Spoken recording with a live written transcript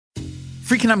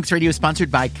Freakonomics Radio is sponsored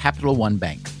by Capital One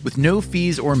Bank. With no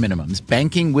fees or minimums,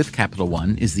 banking with Capital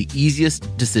One is the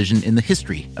easiest decision in the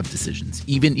history of decisions,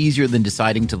 even easier than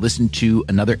deciding to listen to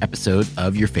another episode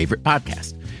of your favorite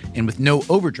podcast. And with no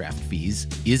overdraft fees,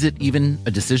 is it even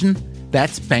a decision?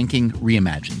 That's banking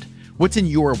reimagined. What's in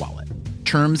your wallet?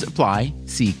 Terms apply.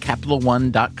 See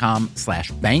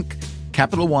CapitalOne.com/bank.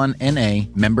 Capital One N.A.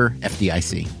 member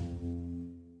FDIC.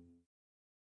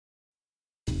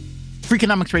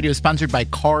 Freakonomics Radio is sponsored by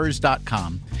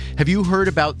Cars.com. Have you heard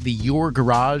about the Your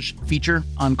Garage feature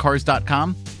on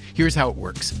Cars.com? Here's how it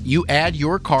works. You add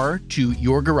your car to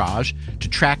your garage to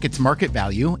track its market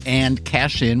value and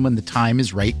cash in when the time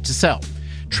is right to sell.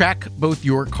 Track both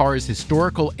your car's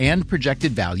historical and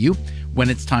projected value. When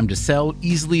it's time to sell,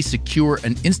 easily secure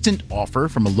an instant offer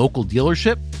from a local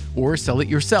dealership or sell it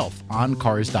yourself on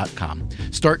Cars.com.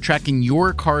 Start tracking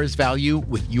your car's value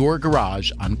with your garage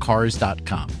on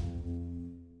Cars.com.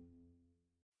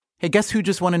 Hey, guess who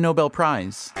just won a Nobel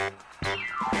Prize?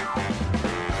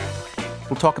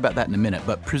 We'll talk about that in a minute,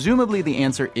 but presumably the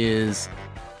answer is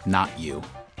not you.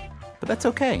 But that's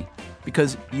okay,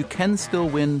 because you can still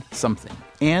win something,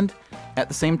 and at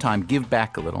the same time, give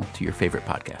back a little to your favorite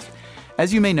podcast.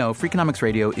 As you may know, Freakonomics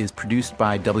Radio is produced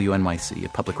by WNYC, a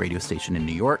public radio station in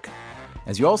New York.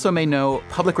 As you also may know,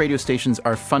 public radio stations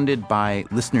are funded by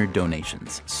listener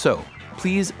donations. So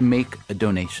please make a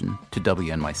donation to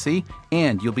WNYC,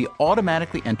 and you'll be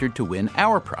automatically entered to win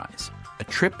our prize, a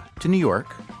trip to New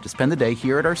York to spend the day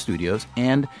here at our studios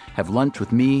and have lunch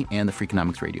with me and the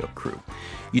Freakonomics Radio crew.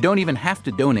 You don't even have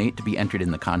to donate to be entered in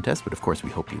the contest, but of course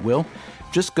we hope you will.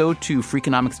 Just go to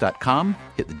Freakonomics.com,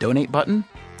 hit the donate button.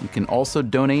 You can also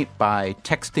donate by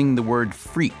texting the word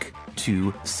FREAK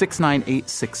to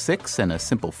 69866, and a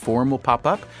simple form will pop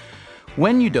up.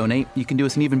 When you donate, you can do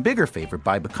us an even bigger favor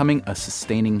by becoming a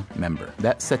sustaining member.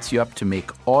 That sets you up to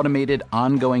make automated,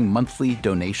 ongoing monthly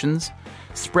donations.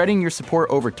 Spreading your support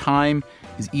over time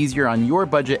is easier on your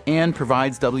budget and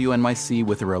provides WNYC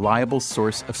with a reliable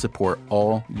source of support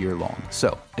all year long.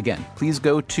 So, again, please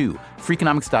go to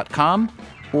Freakonomics.com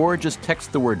or just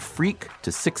text the word FREAK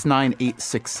to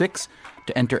 69866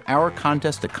 to enter our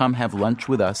contest to come have lunch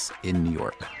with us in New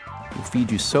York. We'll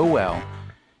feed you so well,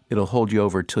 it'll hold you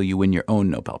over till you win your own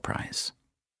Nobel Prize.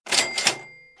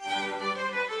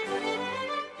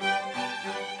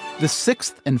 The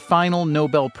sixth and final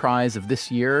Nobel Prize of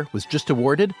this year was just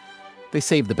awarded. They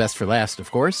saved the best for last,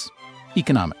 of course.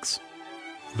 Economics.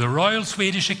 The Royal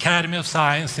Swedish Academy of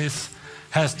Sciences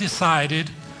has decided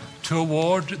to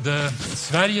award the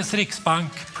Sveriges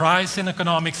Riksbank Prize in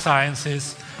Economic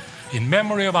Sciences in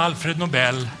memory of Alfred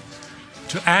Nobel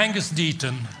to Angus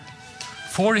Deaton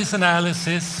for his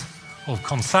analysis of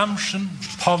consumption,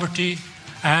 poverty,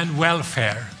 and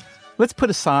welfare. Let's put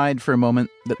aside for a moment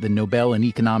that the Nobel in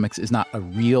economics is not a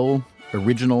real,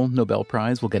 original Nobel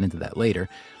Prize. We'll get into that later.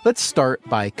 Let's start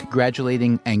by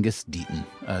congratulating Angus Deaton,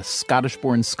 a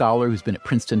Scottish-born scholar who's been at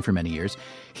Princeton for many years.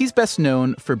 He's best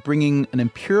known for bringing an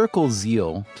empirical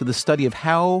zeal to the study of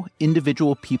how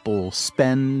individual people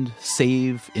spend,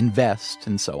 save, invest,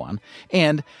 and so on,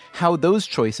 and how those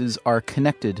choices are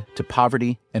connected to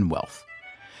poverty and wealth.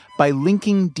 By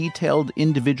linking detailed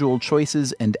individual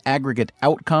choices and aggregate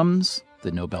outcomes, the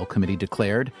Nobel Committee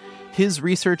declared, his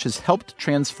research has helped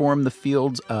transform the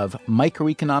fields of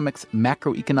microeconomics,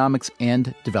 macroeconomics,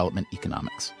 and development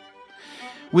economics.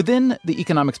 Within the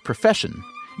economics profession,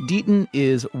 Deaton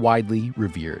is widely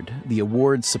revered. The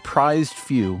award surprised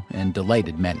few and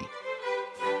delighted many.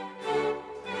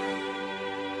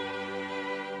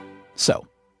 So,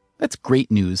 that's great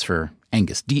news for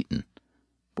Angus Deaton.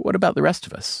 But what about the rest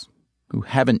of us who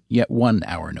haven't yet won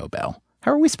our Nobel?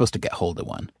 How are we supposed to get hold of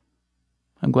one?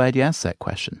 I'm glad you asked that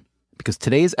question, because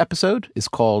today's episode is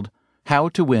called How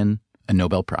to Win a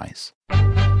Nobel Prize.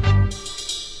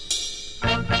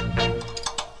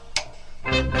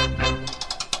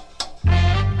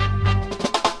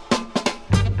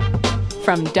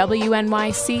 From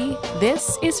WNYC,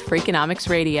 this is Freakonomics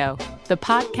Radio, the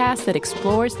podcast that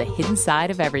explores the hidden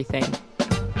side of everything.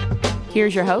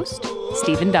 Here's your host,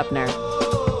 Stephen Dubner.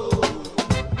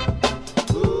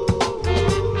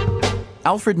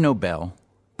 Alfred Nobel,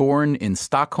 born in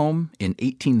Stockholm in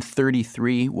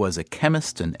 1833, was a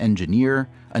chemist, an engineer,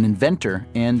 an inventor,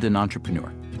 and an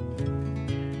entrepreneur.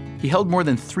 He held more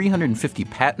than 350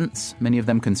 patents, many of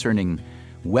them concerning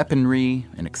weaponry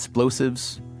and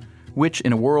explosives, which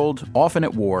in a world often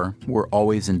at war were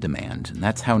always in demand. And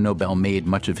that's how Nobel made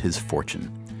much of his fortune.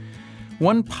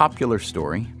 One popular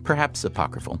story, perhaps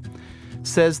apocryphal,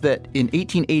 says that in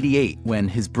 1888, when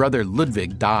his brother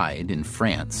Ludwig died in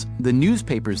France, the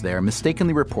newspapers there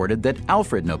mistakenly reported that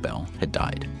Alfred Nobel had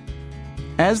died.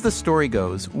 As the story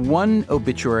goes, one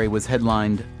obituary was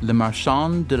headlined, Le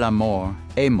Marchand de la Mort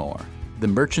est mort. The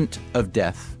merchant of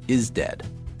death is dead.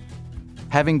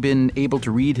 Having been able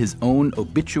to read his own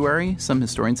obituary, some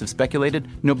historians have speculated,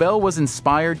 Nobel was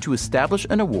inspired to establish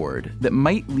an award that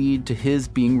might lead to his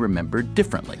being remembered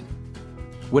differently.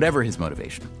 Whatever his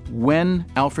motivation, when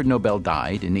Alfred Nobel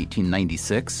died in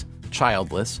 1896,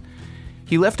 childless,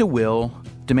 he left a will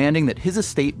demanding that his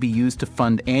estate be used to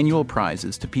fund annual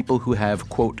prizes to people who have,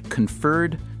 quote,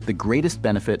 conferred the greatest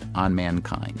benefit on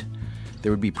mankind.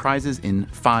 There would be prizes in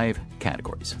 5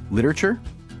 categories: literature,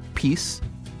 peace,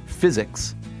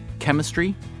 physics,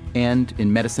 chemistry, and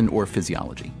in medicine or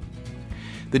physiology.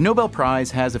 The Nobel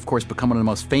Prize has, of course, become one of the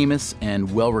most famous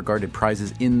and well-regarded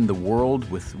prizes in the world,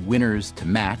 with winners to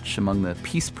match. Among the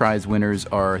Peace Prize winners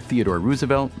are Theodore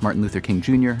Roosevelt, Martin Luther King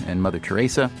Jr., and Mother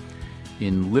Teresa.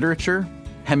 In literature,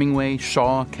 Hemingway,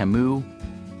 Shaw, Camus.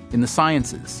 In the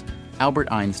sciences, Albert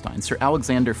Einstein, Sir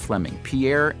Alexander Fleming,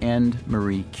 Pierre and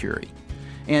Marie Curie.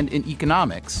 And in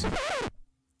economics,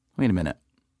 wait a minute,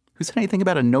 who said anything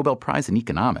about a Nobel Prize in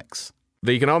economics?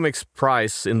 The economics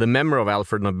prize in the memory of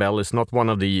Alfred Nobel is not one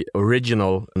of the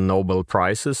original Nobel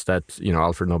Prizes that,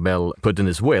 Alfred Nobel put in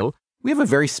his will. We have a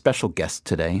very special guest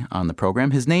today on the program.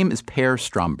 His name is Per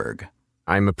Stromberg.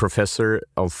 I'm a professor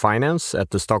of finance at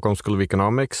the Stockholm School of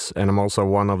Economics, and I'm also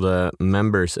one of the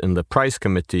members in the prize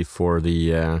committee for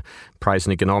the prize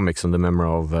in economics in the memory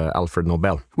of Alfred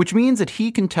Nobel. Which means that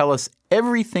he can tell us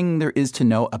everything there is to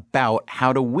know about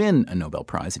how to win a Nobel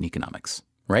Prize in economics,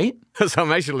 right? So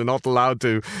I'm actually not allowed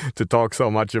to talk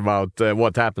so much about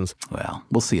what happens. Well,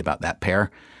 we'll see about that, Per.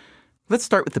 Let's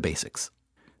start with the basics.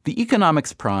 The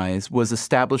Economics Prize was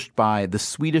established by the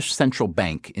Swedish Central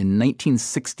Bank in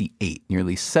 1968,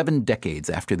 nearly 7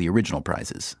 decades after the original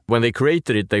prizes. When they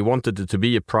created it, they wanted it to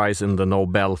be a prize in the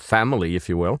Nobel family, if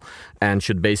you will, and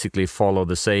should basically follow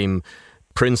the same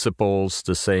principles,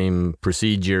 the same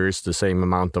procedures, the same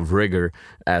amount of rigor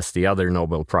as the other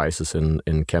Nobel Prizes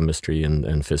in chemistry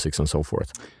and physics and so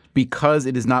forth. Because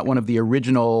it is not one of the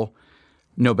original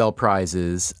Nobel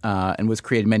Prizes and was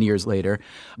created many years later,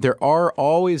 there are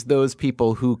always those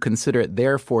people who consider it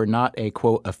therefore not a,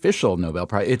 quote, official Nobel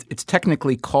Prize. It's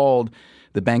technically called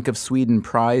the Bank of Sweden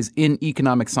Prize in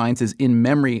Economic Sciences in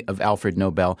memory of Alfred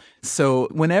Nobel. So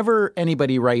whenever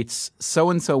anybody writes,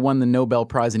 so-and-so won the Nobel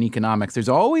Prize in economics, there's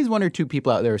always 1 or 2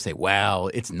 people out there who say, well,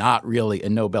 it's not really a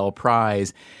Nobel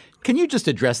Prize. Can you just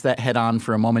address that head on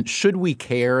for a moment? Should we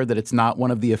care that it's not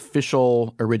one of the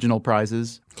official original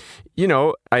prizes?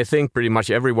 I think pretty much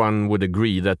everyone would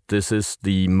agree that this is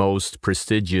the most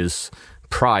prestigious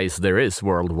prize there is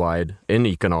worldwide in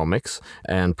economics,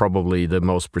 and probably the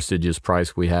most prestigious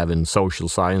prize we have in social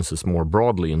sciences more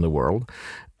broadly in the world.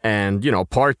 And,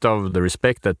 part of the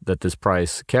respect that this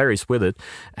prize carries with it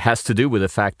has to do with the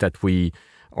fact that we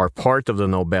are part of the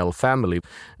Nobel family.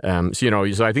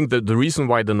 So I think that the reason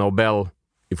why the Nobel,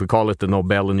 if we call it the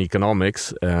Nobel in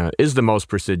economics, is the most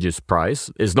prestigious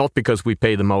prize is not because we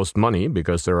pay the most money,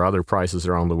 because there are other prizes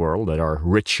around the world that are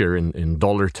richer in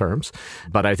dollar terms.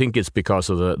 But I think it's because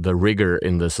of the rigor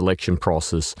in the selection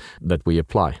process that we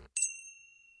apply.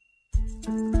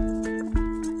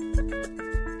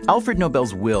 Alfred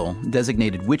Nobel's will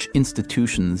designated which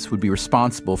institutions would be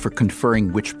responsible for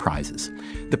conferring which prizes.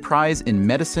 The prize in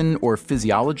medicine or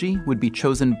physiology would be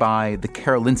chosen by the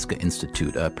Karolinska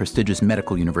Institute, a prestigious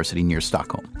medical university near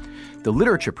Stockholm. The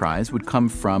literature prize would come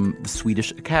from the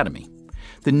Swedish Academy.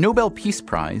 The Nobel Peace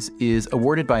Prize is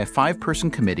awarded by a 5-person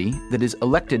committee that is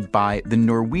elected by the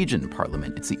Norwegian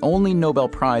parliament. It's the only Nobel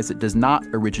Prize that does not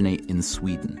originate in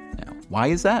Sweden. Now, why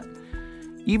is that?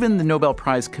 Even the Nobel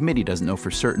Prize Committee doesn't know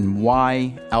for certain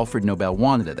why Alfred Nobel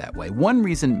wanted it that way. One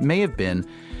reason may have been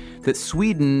that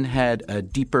Sweden had a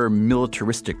deeper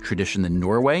militaristic tradition than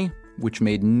Norway, which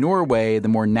made Norway the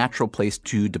more natural place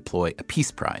to deploy a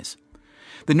peace prize.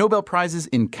 The Nobel Prizes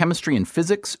in chemistry and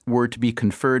physics were to be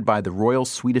conferred by the Royal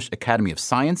Swedish Academy of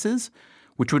Sciences,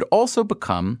 which would also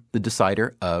become the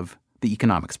decider of the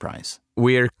Economics Prize.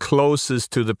 We're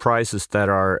closest to the prizes that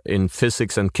are in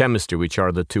physics and chemistry, which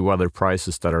are the 2 other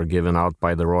prizes that are given out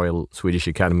by the Royal Swedish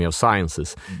Academy of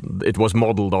Sciences. It was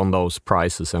modeled on those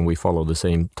prizes, and we follow the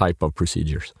same type of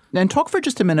procedures. And talk for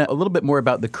just a minute a little bit more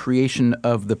about the creation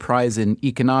of the prize in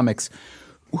economics.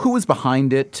 Who was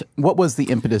behind it? What was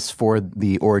the impetus for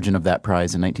the origin of that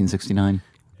prize in 1969?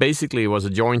 Basically, it was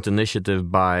a joint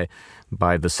initiative by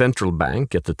the central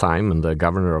bank at the time and the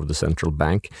governor of the central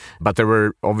bank. But there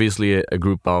were obviously a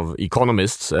group of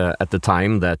economists at the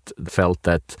time that felt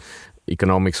that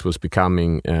economics was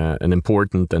becoming an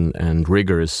important and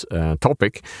rigorous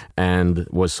topic and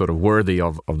was sort of worthy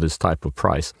of this type of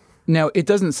prize. Now, it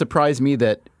doesn't surprise me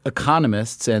that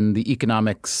economists and the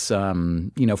economics,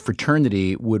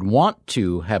 fraternity would want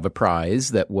to have a prize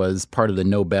that was part of the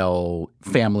Nobel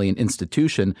family and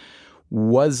institution.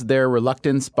 Was there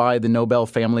reluctance by the Nobel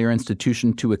family or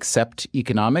institution to accept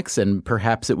economics? And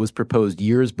perhaps it was proposed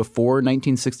years before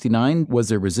 1969. Was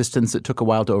there resistance that took a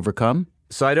while to overcome?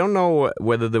 So I don't know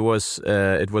whether there was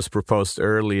it was proposed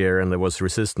earlier and there was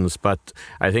resistance, but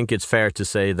I think it's fair to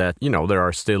say that, there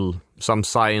are still some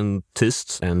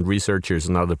scientists and researchers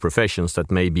in other professions that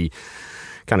maybe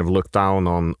kind of look down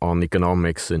on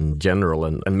economics in general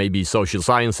and maybe social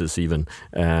sciences even,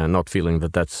 not feeling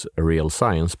that that's a real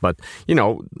science. But,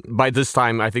 by this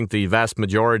time, I think the vast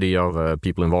majority of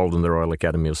people involved in the Royal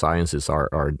Academy of Sciences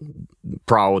are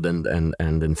proud and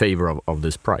in favor of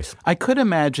this prize. I could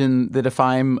imagine that if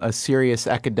I'm a serious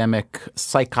academic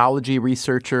psychology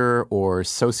researcher or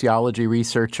sociology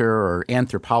researcher or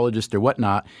anthropologist or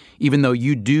whatnot, even though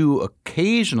you do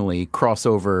occasionally cross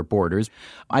over borders,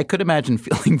 I could imagine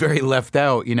feeling very left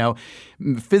out.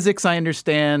 Physics I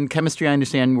understand, chemistry I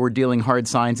understand, we're dealing hard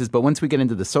sciences, but once we get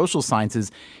into the social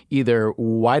sciences, either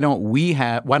why don't you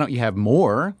have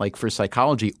more, like for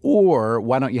psychology, or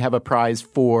why don't you have a prize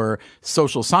for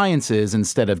social sciences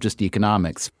instead of just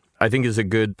economics? I think it's a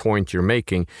good point you're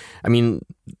making. I mean,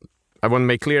 I want to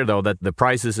make clear, though, that the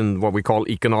prize is in what we call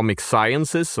economic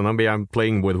sciences. So maybe I'm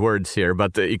playing with words here,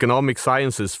 but the economic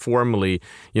sciences formally,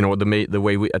 the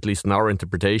way we, at least in our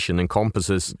interpretation,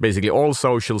 encompasses basically all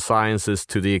social sciences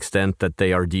to the extent that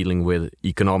they are dealing with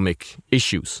economic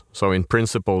issues. So in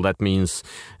principle, that means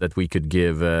that we could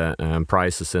give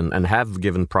prizes and have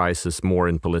given prizes more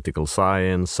in political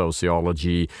science,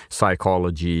 sociology,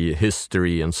 psychology,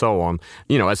 history, and so on,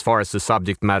 as far as the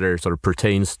subject matter sort of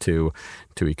pertains to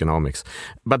economics.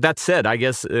 But that said, I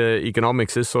guess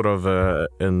economics is sort of a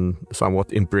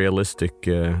somewhat imperialistic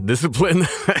discipline,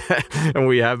 and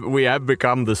we have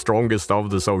become the strongest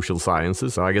of the social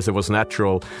sciences. So I guess it was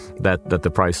natural that the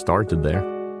prize started there.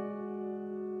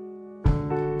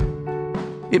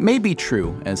 It may be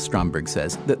true, as Stromberg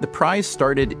says, that the prize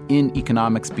started in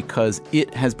economics because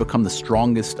it has become the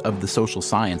strongest of the social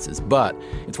sciences. But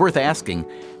it's worth asking,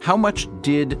 how much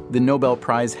did the Nobel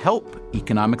Prize help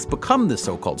economics become the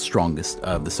so-called strongest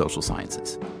of the social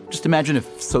sciences? Just imagine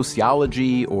if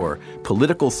sociology or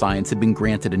political science had been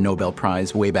granted a Nobel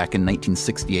Prize way back in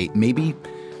 1968. Maybe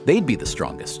they'd be the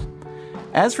strongest.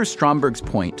 As for Stromberg's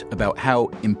point about how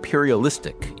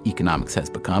imperialistic economics has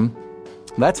become,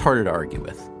 that's harder to argue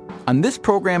with. On this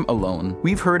program alone,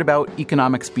 we've heard about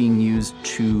economics being used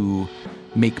to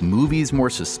make movies more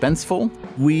suspenseful.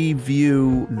 We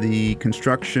view the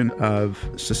construction of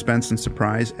suspense and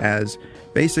surprise as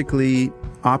basically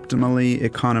optimally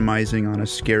economizing on a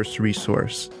scarce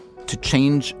resource. To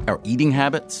change our eating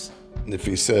habits. If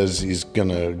he says he's going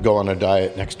to go on a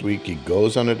diet next week, he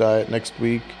goes on a diet next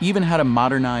week. Even how to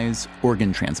modernize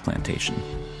organ transplantation.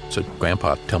 So,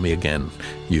 Grandpa, tell me again,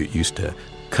 you used to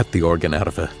cut the organ out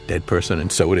of a dead person and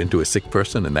sew it into a sick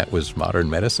person, and that was modern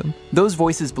medicine? Those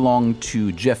voices belong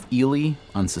to Jeff Ely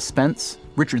on suspense,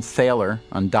 Richard Thaler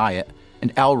on diet,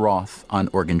 and Al Roth on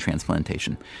organ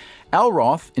transplantation. Al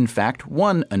Roth, in fact,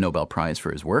 won a Nobel Prize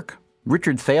for his work.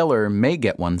 Richard Thaler may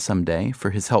get one someday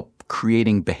for his help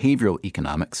creating behavioral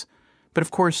economics. But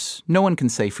of course, no one can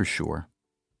say for sure.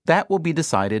 That will be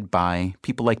decided by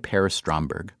people like Per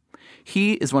Stromberg.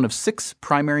 He is one of 6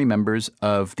 primary members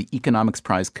of the Economics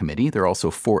Prize Committee. There are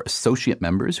also 4 associate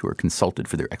members who are consulted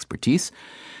for their expertise.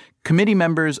 Committee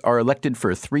members are elected for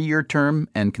a 3-year term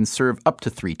and can serve up to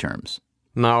 3 terms.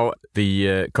 Now,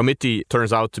 the committee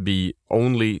turns out to be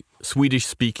only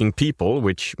Swedish-speaking people,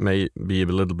 which may be a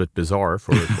little bit bizarre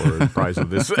for a prize of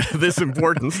this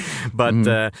importance. But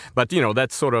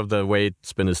that's sort of the way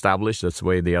it's been established. That's the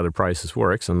way the other prizes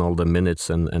works, and all the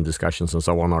minutes and discussions and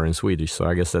so on are in Swedish. So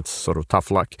I guess that's sort of tough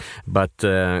luck. But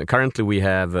currently we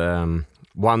have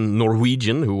one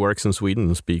Norwegian who works in Sweden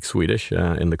and speaks Swedish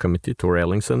in the committee, Tor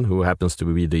Ellingsen, who happens to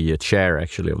be the chair,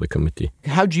 actually, of the committee.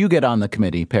 How'd you get on the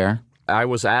committee, Per? I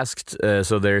was asked,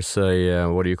 so there's a,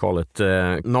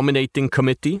 nominating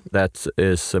committee that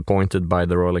is appointed by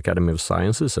the Royal Academy of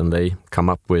Sciences, and they come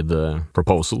up with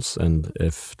proposals, and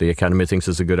if the Academy thinks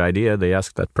it's a good idea, they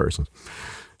ask that person.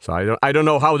 So I don't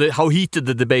know how heated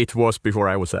the debate was before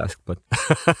I was asked, but...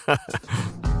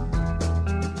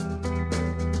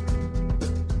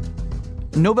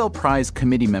 Nobel Prize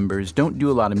committee members don't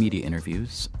do a lot of media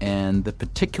interviews, and the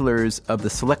particulars of the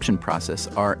selection process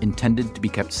are intended to be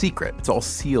kept secret. It's all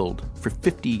sealed for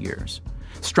 50 years.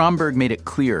 Stromberg made it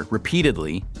clear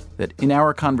repeatedly that in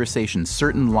our conversation,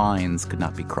 certain lines could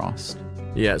not be crossed.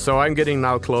 Yeah, so I'm getting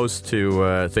now close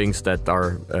to things that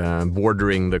are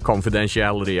bordering the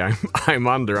confidentiality I'm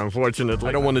under. Unfortunately,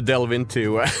 I don't want to delve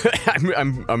into.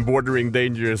 I'm bordering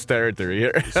dangerous territory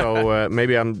here. So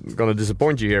maybe I'm going to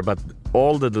disappoint you here, but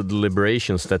all the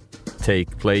deliberations that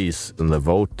take place in the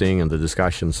voting and the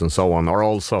discussions and so on are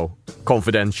also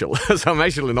confidential. So I'm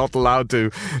actually not allowed to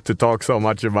talk so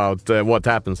much about what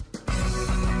happens.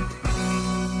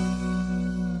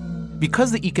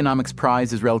 Because the Economics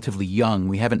Prize is relatively young,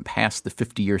 we haven't passed the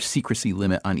 50-year secrecy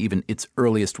limit on even its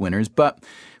earliest winners, but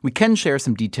we can share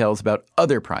some details about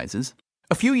other prizes.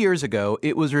 A few years ago,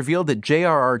 it was revealed that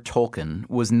J.R.R. Tolkien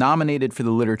was nominated for the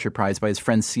Literature Prize by his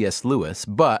friend C.S. Lewis,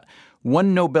 but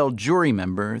one Nobel jury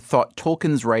member thought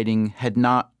Tolkien's writing had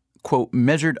not, quote,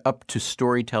 measured up to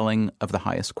storytelling of the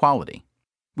highest quality.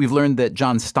 We've learned that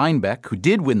John Steinbeck, who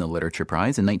did win the Literature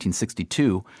Prize in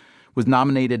 1962, was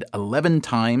nominated 11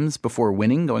 times before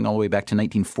winning, going all the way back to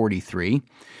 1943.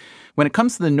 When it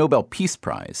comes to the Nobel Peace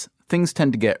Prize, things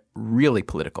tend to get really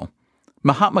political.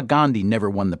 Mahatma Gandhi never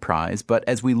won the prize, but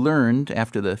as we learned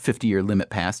after the 50-year limit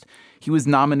passed, he was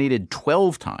nominated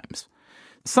 12 times.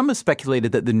 Some have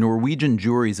speculated that the Norwegian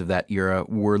juries of that era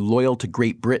were loyal to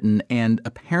Great Britain and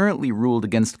apparently ruled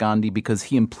against Gandhi because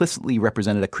he implicitly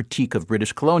represented a critique of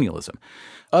British colonialism.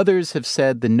 Others have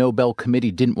said the Nobel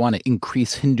Committee didn't want to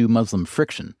increase Hindu-Muslim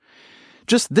friction.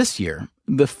 Just this year,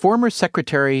 the former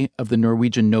secretary of the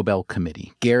Norwegian Nobel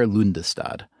Committee, Geir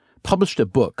Lundestad, published a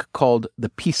book called The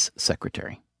Peace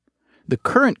Secretary. The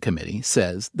current committee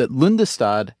says that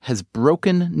Lundestad has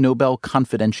broken Nobel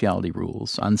confidentiality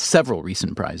rules on several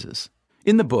recent prizes.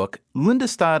 In the book,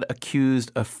 Lundestad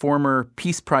accused a former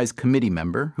Peace Prize committee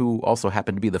member, who also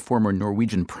happened to be the former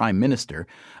Norwegian prime minister,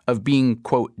 of being,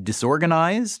 quote,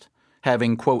 disorganized,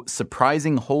 having, quote,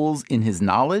 surprising holes in his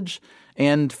knowledge,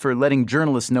 and for letting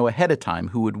journalists know ahead of time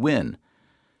who would win.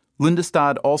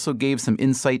 Lundestad also gave some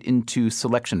insight into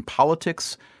selection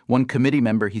politics. One committee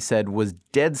member, he said, was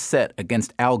dead set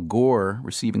against Al Gore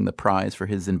receiving the prize for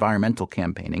his environmental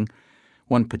campaigning.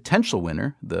 One potential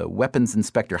winner, the weapons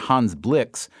inspector Hans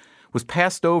Blix, was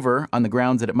passed over on the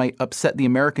grounds that it might upset the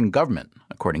American government,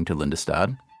 according to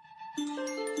Lundestad.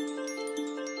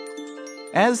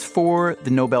 As for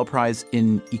the Nobel Prize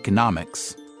in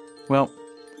Economics, well,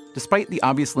 despite the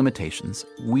obvious limitations,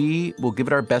 we will give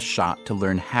it our best shot to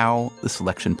learn how the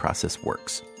selection process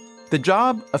works. The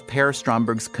job of Per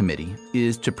Stromberg's committee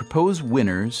is to propose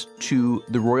winners to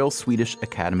the Royal Swedish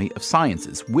Academy of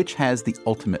Sciences, which has the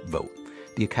ultimate vote.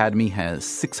 The Academy has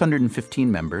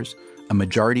 615 members. A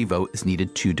majority vote is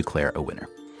needed to declare a winner.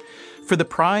 For the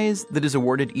prize that is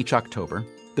awarded each October,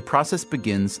 the process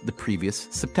begins the previous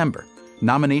September.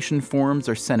 Nomination forms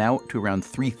are sent out to around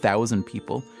 3,000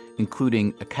 people,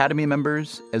 including Academy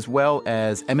members, as well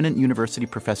as eminent university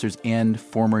professors and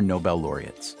former Nobel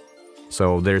laureates.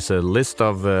 So there's a list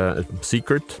of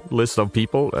secret list of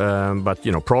people, but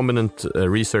prominent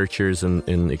researchers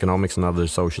in economics and other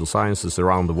social sciences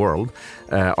around the world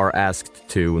are asked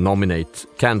to nominate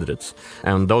candidates,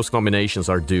 and those nominations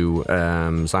are due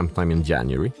sometime in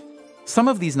January. Some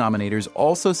of these nominators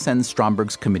also send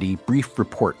Stromberg's committee brief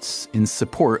reports in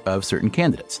support of certain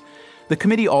candidates. The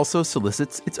committee also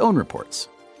solicits its own reports.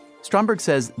 Stromberg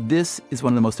says this is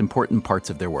one of the most important parts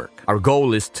of their work. Our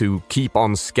goal is to keep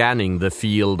on scanning the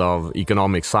field of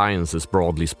economic sciences,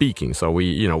 broadly speaking. So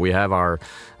we have our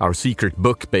secret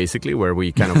book, basically, where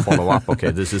we kind of follow up. Okay,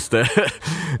 this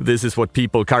is what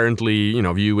people currently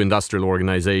view industrial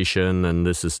organization, and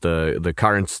this is the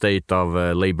current state of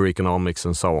labor economics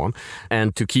and so on.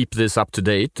 And to keep this up to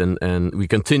date, and we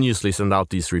continuously send out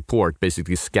these reports,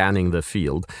 basically scanning the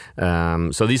field.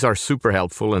 So these are super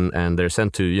helpful, and they're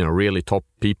sent to really top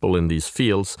people in these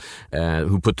fields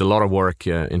who put a lot of work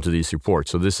into these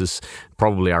reports. So this is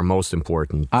probably our most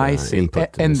important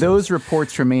input. And those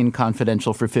reports remain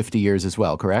confidential for 50 years as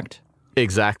well, correct?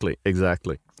 Exactly.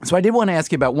 So I did want to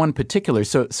ask you about one particular.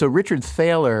 So Richard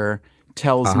Thaler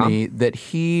tells me that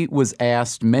he was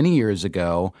asked many years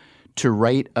ago to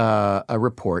write a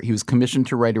report. He was commissioned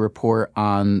to write a report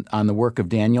on the work of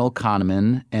Daniel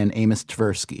Kahneman and Amos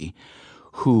Tversky,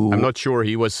 who... I'm not sure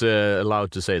he was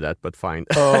allowed to say that, but fine.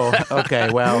 Oh,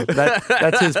 okay. Well,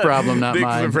 that's his problem, not Dick's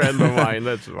mine. a friend of mine.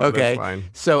 That's okay. That's fine.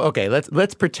 So, okay,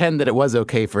 let's pretend that it was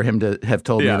okay for him to have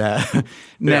told me that.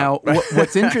 Now,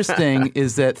 what's interesting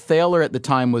is that Thaler at the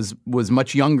time was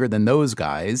much younger than those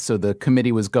guys. So the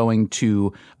committee was going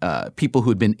to people who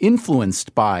had been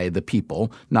influenced by the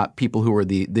people, not people who were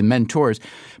the mentors.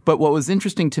 But what was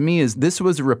interesting to me is this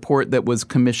was a report that was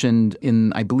commissioned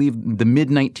in, I believe, the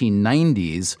mid-1990s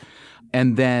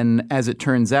And then, as it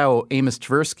turns out, Amos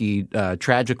Tversky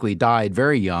tragically died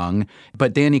very young.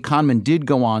 But Danny Kahneman did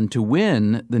go on to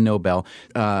win the Nobel,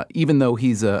 even though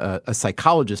he's a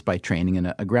psychologist by training and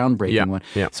a groundbreaking one.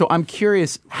 Yeah. So I'm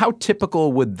curious, how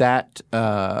typical would that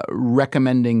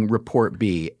recommending report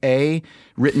be? A,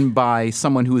 written by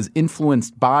someone who is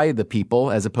influenced by the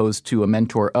people as opposed to a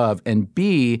mentor of, and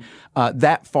B,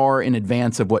 that far in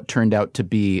advance of what turned out to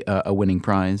be a winning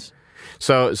prize?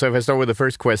 So if I start with the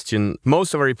first question,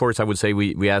 most of our reports, I would say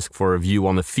we ask for a view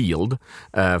on the field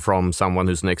from someone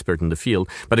who's an expert in the field.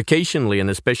 But occasionally, and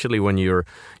especially when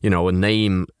a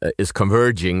name is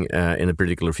converging in a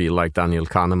particular field, like Daniel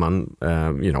Kahneman,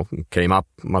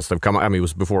 must have come up. I mean, it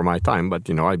was before my time, but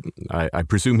I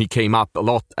presume he came up a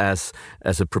lot as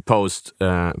a proposed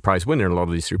prize winner in a lot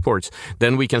of these reports.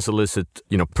 Then we can solicit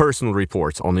personal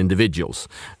reports on individuals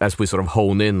as we sort of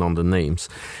hone in on the names.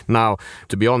 Now,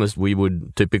 to be honest, we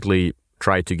would typically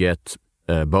try to get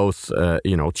both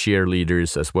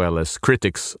cheerleaders as well as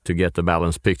critics to get a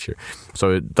balanced picture.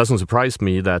 So it doesn't surprise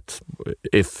me that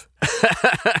if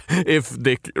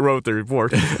Dick wrote the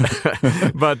report,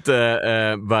 but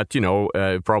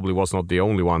probably was not the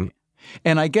only one.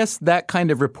 And I guess that kind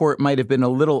of report might have been a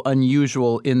little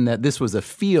unusual in that this was a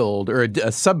field or a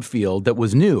subfield that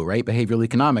was new, right? Behavioral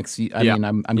economics. I mean,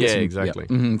 I'm guessing. Exactly.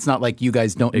 Yeah. Mm-hmm. It's not like you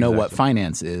guys don't know what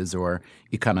finance is or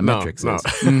econometrics is.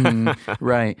 Mm-hmm.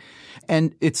 Right.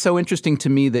 And it's so interesting to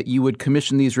me that you would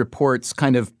commission these reports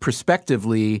kind of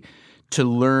prospectively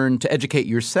to educate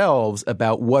yourselves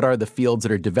about what are the fields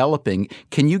that are developing.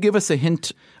 Can you give us a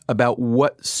hint about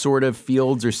what sort of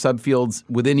fields or subfields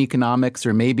within economics,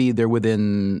 or maybe they're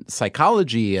within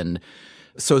psychology and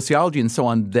sociology and so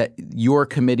on, that your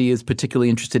committee is particularly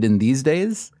interested in these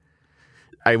days?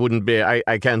 I wouldn't be.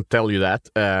 I can't tell you that.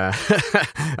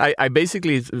 I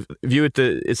basically view it.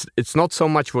 It's not so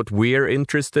much what we're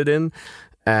interested in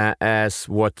as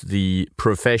what the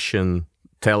profession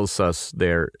tells us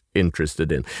they're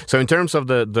interested in. So in terms of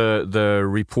the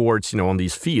reports, on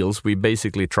these fields, we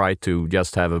basically try to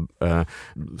just have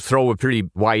throw a pretty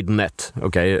wide net,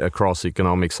 across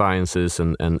economic sciences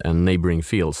and neighboring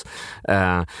fields.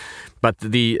 But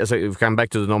as I come back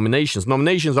to the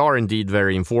nominations are indeed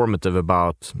very informative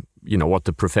about what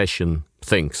the profession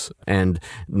thinks, and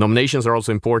nominations are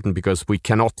also important because we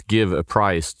cannot give a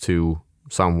prize to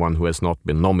someone who has not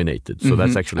been nominated. So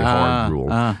that's actually a hard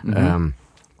rule.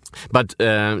 But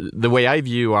the way I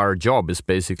view our job is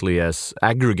basically as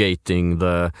aggregating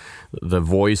the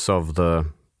voice of the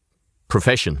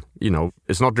profession.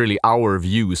 It's not really our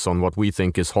views on what we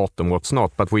think is hot and what's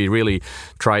not, but we really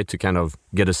try to kind of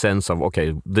get a sense of,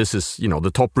 this is,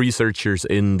 the top researchers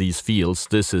in these fields,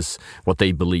 this is what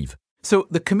they believe. So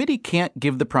the committee can't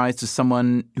give the prize to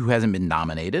someone who hasn't been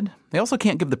nominated. They also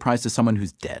can't give the prize to someone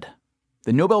who's dead.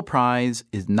 The Nobel Prize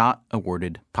is not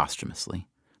awarded posthumously.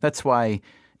 That's why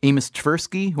Amos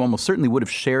Tversky, who almost certainly would have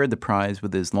shared the prize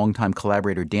with his longtime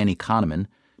collaborator Danny Kahneman,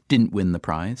 didn't win the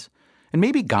prize. And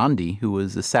maybe Gandhi, who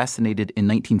was assassinated in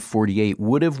 1948,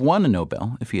 would have won a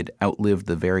Nobel if he had outlived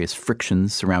the various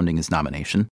frictions surrounding his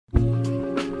nomination.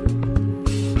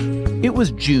 It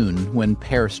was June when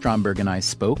Per Stromberg and I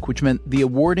spoke, which meant the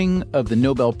awarding of the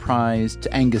Nobel Prize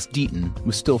to Angus Deaton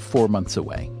was still 4 months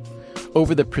away.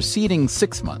 Over the preceding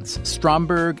 6 months,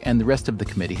 Stromberg and the rest of the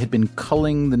committee had been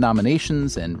culling the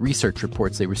nominations and research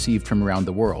reports they received from around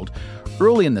the world.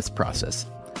 Early in this process,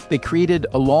 they created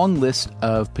a long list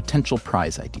of potential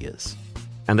prize ideas.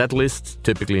 And that list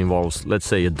typically involves, let's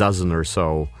say, a dozen or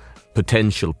so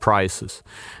potential prizes.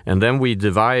 And then we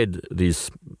divide these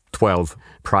 12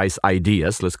 prize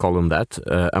ideas, let's call them that,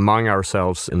 among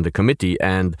ourselves in the committee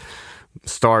and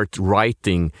start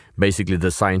writing basically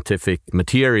the scientific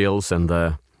materials and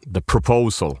the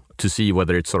proposal to see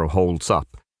whether it sort of holds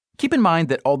up. Keep in mind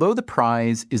that although the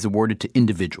prize is awarded to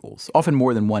individuals, often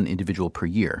more than one individual per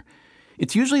year,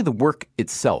 it's usually the work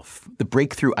itself, the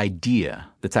breakthrough idea,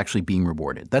 that's actually being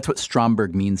rewarded. That's what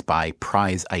Stromberg means by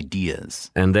prize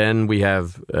ideas. And then we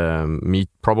have meet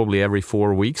probably every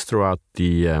 4 weeks throughout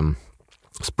the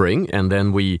spring, and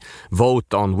then we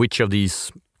vote on which of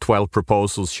these 12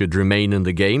 proposals should remain in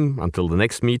the game until the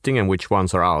next meeting and which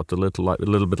ones are out, a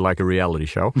little bit like a reality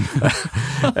show.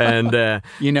 And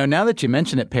now that you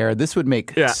mention it, Per, this would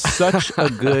make such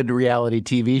a good reality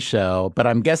TV show, but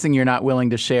I'm guessing you're not willing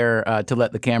to share to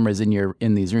let the cameras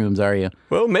in these rooms, are you?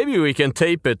 Well, maybe we can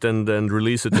tape it and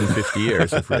release it in 50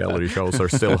 years if reality shows are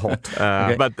still hot.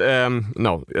 Okay. But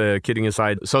no, kidding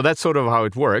aside. So that's sort of how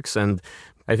it works, and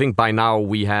I think by now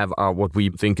we have what we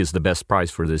think is the best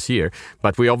prize for this year.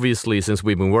 But we obviously, since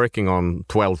we've been working on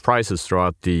 12 prizes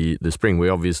throughout the spring, we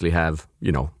obviously have,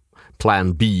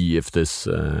 plan B if this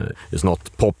is not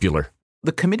popular.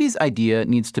 The committee's idea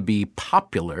needs to be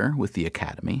popular with the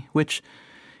Academy, which,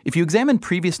 if you examine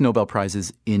previous Nobel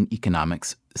Prizes in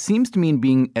economics, seems to mean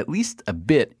being at least a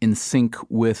bit in sync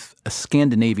with a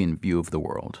Scandinavian view of the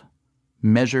world.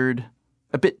 Measured,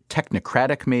 a bit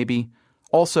technocratic maybe,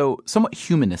 also somewhat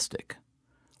humanistic.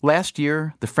 Last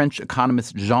year, the French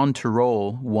economist Jean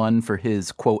Tirole won for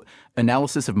his, quote,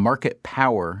 analysis of market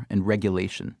power and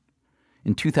regulation.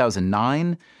 In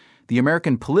 2009, the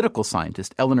American political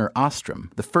scientist Elinor Ostrom,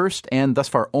 the first and thus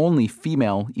far only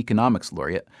female economics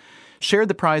laureate, shared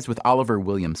the prize with Oliver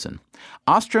Williamson.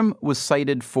 Ostrom was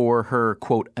cited for her,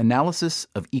 quote, analysis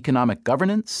of economic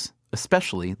governance,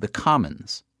 especially the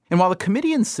commons. And while the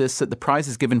committee insists that the prize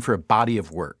is given for a body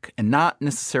of work and not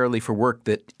necessarily for work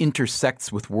that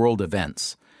intersects with world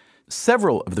events,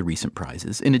 several of the recent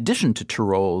prizes, in addition to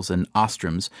Tirole's and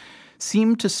Ostrom's,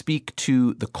 seem to speak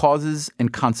to the causes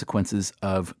and consequences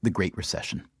of the Great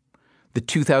Recession. The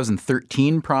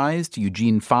 2013 prize to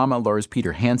Eugene Fama, Lars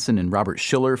Peter Hansen, and Robert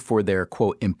Schiller for their,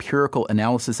 quote, empirical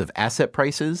analysis of asset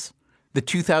prices. The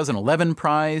 2011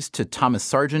 prize to Thomas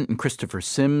Sargent and Christopher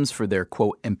Sims for their,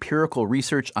 quote, empirical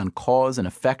research on cause and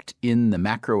effect in the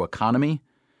macroeconomy.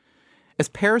 As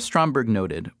Per Stromberg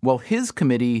noted, while his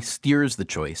committee steers the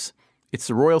choice, it's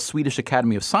the Royal Swedish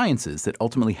Academy of Sciences that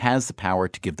ultimately has the power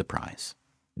to give the prize.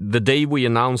 The day we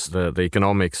announce the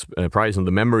economics prize in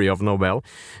the memory of Nobel,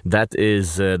 that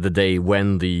is the day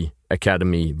when the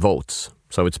Academy votes.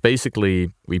 So it's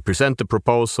basically we present the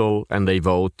proposal and they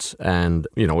vote, and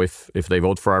if they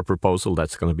vote for our proposal,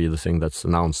 that's going to be the thing that's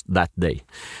announced that day.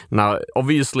 Now,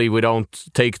 obviously, we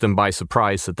don't take them by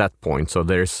surprise at that point. So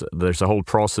there's a whole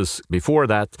process before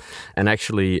that, and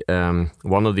actually,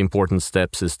 one of the important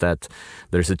steps is that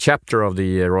there's a chapter of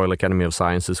the Royal Academy of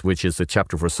Sciences, which is the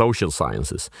chapter for social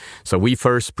sciences. So we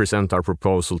first present our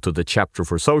proposal to the chapter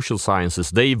for social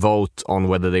sciences. They vote on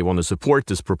whether they want to support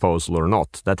this proposal or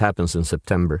not. That happens in September.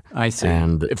 I see.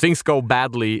 And if things go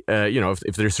badly,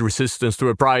 if there's resistance to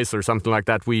a prize or something like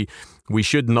that, we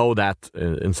should know that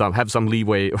and have some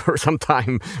leeway or some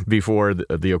time before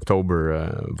the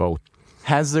October vote.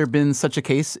 Has there been such a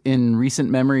case in recent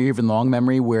memory, even long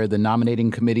memory, where the nominating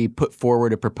committee put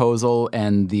forward a proposal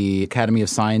and the Academy of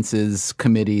Sciences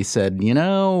committee said,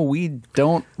 we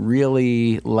don't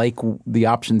really like the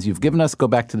options you've given us, go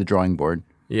back to the drawing board?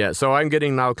 Yeah, so I'm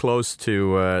getting now close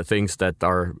to things that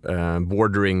are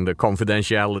bordering the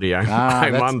confidentiality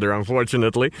I'm under,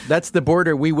 unfortunately. That's the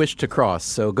border we wish to cross,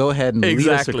 so go ahead and lead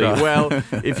us across. Well,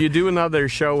 if you do another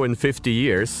show in 50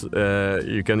 years,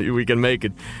 we can make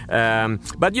it.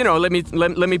 But let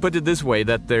me put it this way: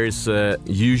 that there's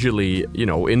usually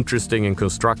interesting and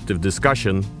constructive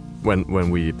discussion when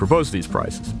we propose these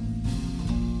prizes.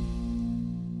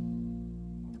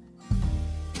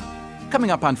 Coming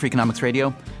up on Freakonomics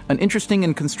Radio, an interesting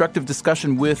and constructive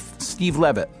discussion with Steve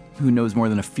Levitt, who knows more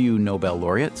than a few Nobel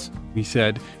laureates. He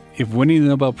said, if winning the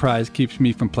Nobel Prize keeps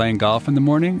me from playing golf in the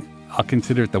morning, I'll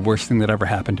consider it the worst thing that ever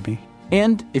happened to me.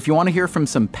 And if you want to hear from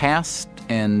some past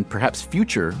and perhaps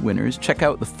future winners, check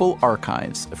out the full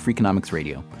archives of Freakonomics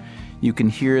Radio. You can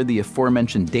hear the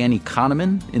aforementioned Danny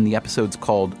Kahneman in the episodes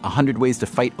called 100 Ways to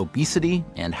Fight Obesity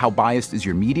and How Biased is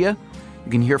Your Media.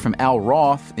 You can hear from Al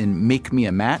Roth in Make Me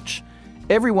a Match.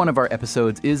 Every one of our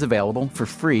episodes is available for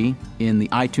free in the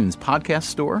iTunes podcast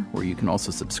store, where you can also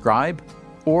subscribe,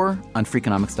 or on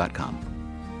Freakonomics.com.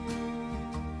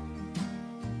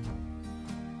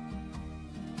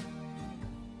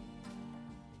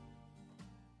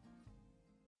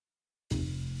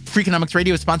 Freakonomics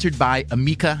Radio is sponsored by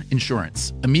Amica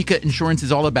Insurance. Amica Insurance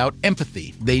is all about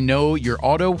empathy. They know your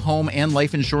auto, home, and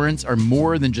life insurance are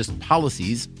more than just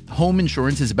policies. Home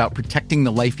insurance is about protecting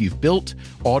the life you've built.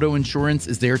 Auto insurance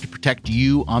is there to protect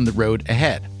you on the road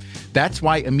ahead. That's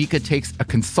why Amica takes a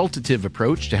consultative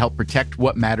approach to help protect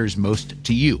what matters most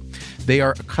to you. They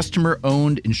are a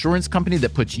customer-owned insurance company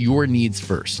that puts your needs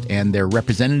first, and their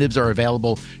representatives are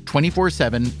available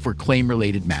 24/7 for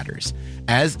claim-related matters.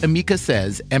 As Amica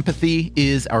says, empathy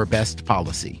is our best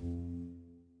policy.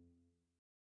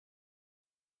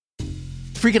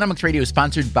 Freakonomics Radio is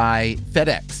sponsored by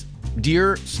FedEx.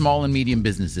 Dear small and medium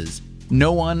businesses,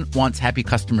 no one wants happy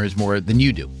customers more than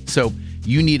you do. So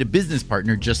you need a business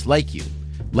partner just like you,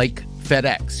 like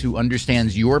FedEx, who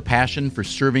understands your passion for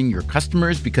serving your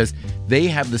customers because they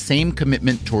have the same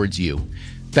commitment towards you.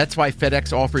 That's why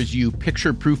FedEx offers you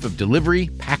picture proof of delivery,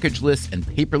 packageless and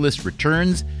paperless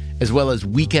returns, as well as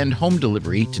weekend home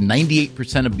delivery to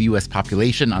 98% of the U.S.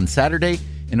 population on Saturday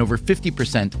and over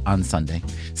 50% on Sunday.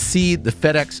 See the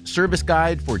FedEx service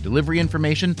guide for delivery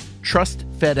information. Trust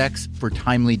FedEx for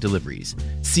timely deliveries.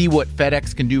 See what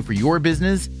FedEx can do for your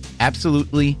business.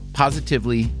 Absolutely,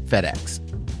 positively FedEx.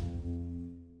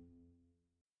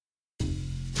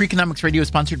 Freakonomics Radio is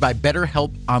sponsored by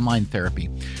BetterHelp Online Therapy.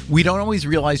 We don't always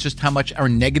realize just how much our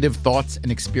negative thoughts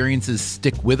and experiences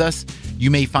stick with us. You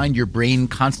may find your brain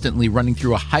constantly running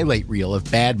through a highlight reel of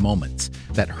bad moments.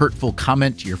 That hurtful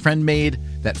comment your friend made,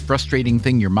 that frustrating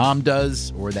thing your mom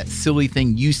does, or that silly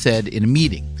thing you said in a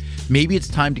meeting. Maybe it's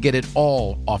time to get it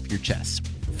all off your chest.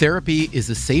 Therapy is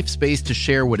a safe space to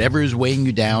share whatever is weighing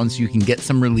you down so you can get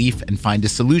some relief and find a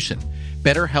solution.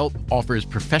 BetterHelp offers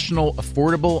professional,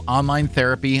 affordable online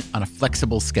therapy on a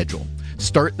flexible schedule.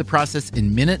 Start the process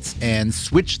in minutes and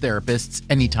switch therapists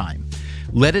anytime.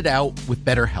 Let it out with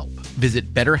BetterHelp.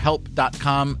 Visit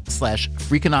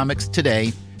betterhelp.com/Freakonomics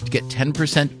today to get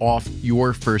 10% off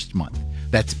your first month.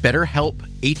 That's BetterHelp,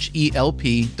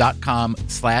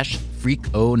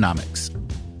 HELP.com/Freakonomics.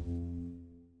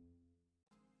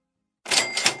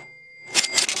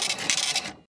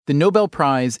 The Nobel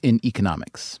Prize in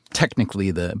Economics,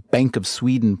 technically the Bank of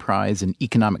Sweden Prize in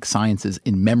Economic Sciences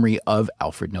in memory of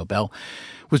Alfred Nobel,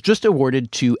 was just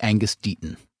awarded to Angus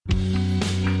Deaton.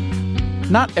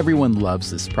 Not everyone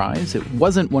loves this prize. It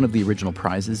wasn't one of the original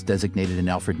prizes designated in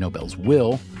Alfred Nobel's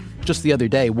will. Just the other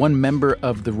day, one member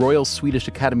of the Royal Swedish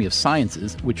Academy of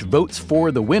Sciences, which votes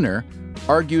for the winner,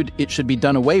 argued it should be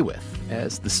done away with,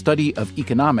 as the study of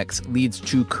economics leads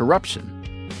to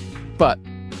corruption. But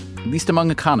at least among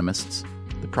economists,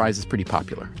 the prize is pretty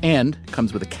popular and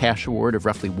comes with a cash award of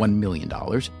roughly $1 million.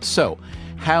 So,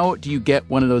 how do you get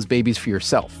one of those babies for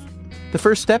yourself? The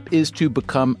first step is to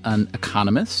become an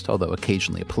economist, although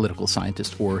occasionally a political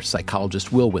scientist or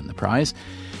psychologist will win the prize.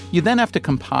 You then have to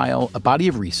compile a body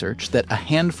of research that a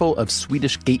handful of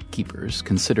Swedish gatekeepers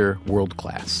consider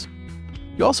world-class.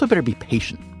 You also better be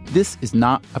patient. This is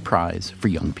not a prize for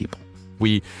young people.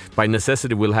 We, by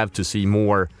necessity, will have to see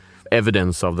more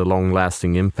evidence of the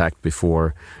long-lasting impact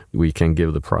before we can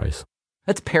give the prize.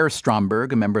 That's Per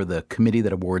Stromberg, a member of the committee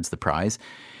that awards the prize.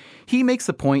 He makes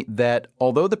the point that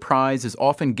although the prize is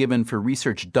often given for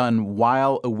research done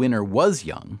while a winner was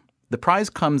young, the prize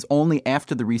comes only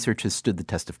after the research has stood the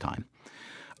test of time.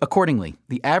 Accordingly,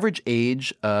 the average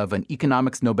age of an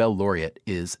economics Nobel laureate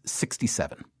is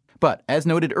 67. But as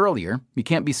noted earlier, you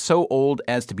can't be so old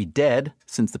as to be dead,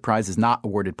 since the prize is not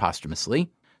awarded posthumously.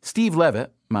 Steve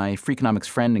Levitt, my Freakonomics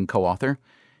friend and co-author,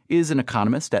 is an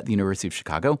economist at the University of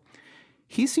Chicago.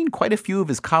 He's seen quite a few of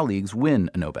his colleagues win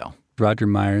a Nobel. Roger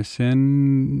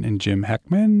Myerson and Jim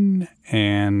Heckman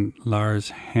and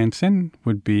Lars Hansen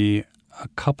would be a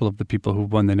couple of the people who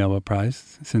won the Nobel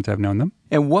Prize since I've known them.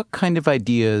 And what kind of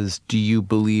ideas do you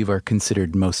believe are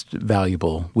considered most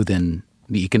valuable within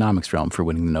the economics realm for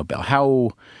winning the Nobel?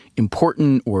 How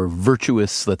important or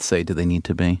virtuous, let's say, do they need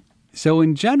to be? So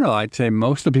in general, I'd say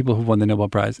most of the people who won the Nobel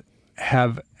Prize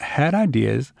have had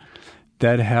ideas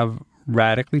that have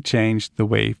radically changed the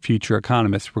way future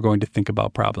economists were going to think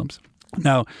about problems.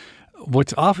 Now,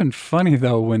 what's often funny,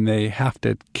 though, when they have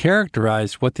to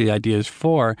characterize what the idea is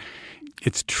for,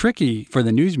 it's tricky for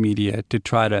the news media to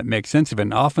try to make sense of it.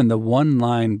 And often the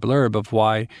one-line blurb of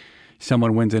why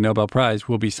someone wins a Nobel Prize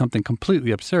will be something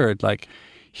completely absurd, like,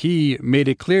 he made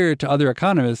it clear to other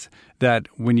economists that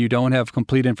when you don't have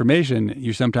complete information,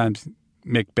 you sometimes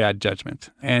make bad judgments.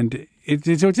 And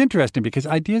so it's interesting because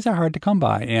ideas are hard to come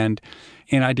by, and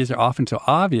ideas are often so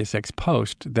obvious ex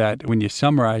post that when you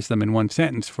summarize them in one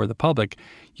sentence for the public,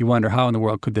 you wonder how in the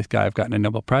world could this guy have gotten a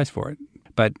Nobel Prize for it?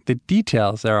 But the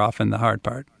details are often the hard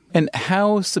part. And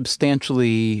how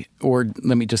substantially, or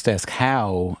let me just ask,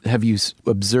 how have you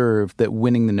observed that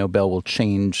winning the Nobel will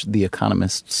change the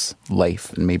economist's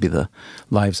life and maybe the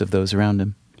lives of those around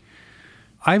him?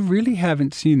 I really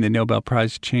haven't seen the Nobel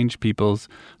Prize change people's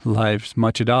lives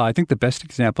much at all. I think the best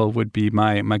example would be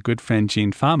my good friend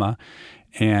Gene Fama.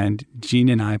 And Gene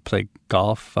and I play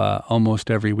golf almost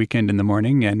every weekend in the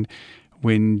morning. And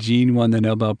when Gene won the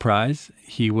Nobel Prize,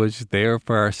 he was there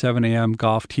for our 7 a.m.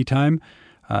 golf tee time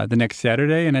the next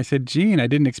Saturday. And I said, Gene, I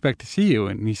didn't expect to see you.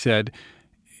 And he said,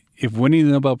 if winning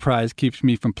the Nobel Prize keeps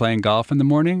me from playing golf in the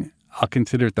morning, I'll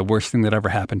consider it the worst thing that ever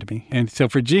happened to me. And so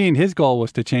for Gene, his goal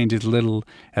was to change as little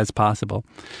as possible.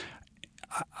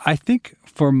 I think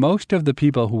for most of the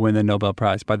people who win the Nobel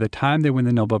Prize, by the time they win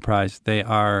the Nobel Prize, they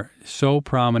are so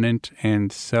prominent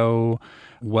and so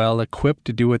well equipped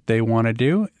to do what they want to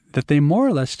do that they more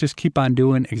or less just keep on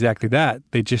doing exactly that.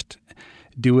 They just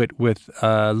do it with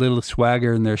a little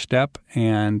swagger in their step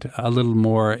and a little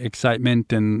more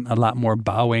excitement and a lot more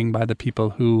bowing by the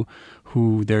people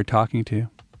who they're talking to.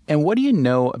 And what do you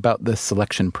know about the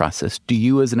selection process? Do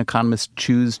you, as an economist,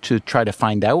 choose to try to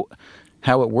find out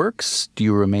how it works? Do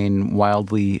you remain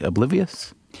wildly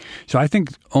oblivious? So I think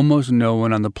almost no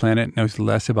one on the planet knows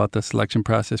less about the selection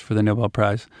process for the Nobel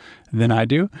Prize than I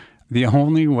do. The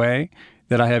only way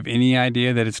that I have any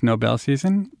idea that it's Nobel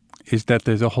season is that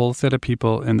there's a whole set of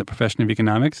people in the profession of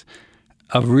economics,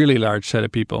 a really large set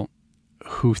of people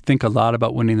who think a lot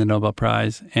about winning the Nobel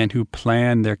Prize and who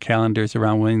plan their calendars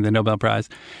around winning the Nobel Prize.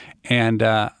 And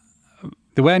the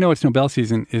way I know it's Nobel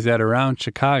season is that around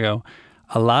Chicago,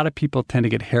 a lot of people tend to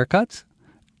get haircuts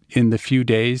in the few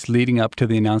days leading up to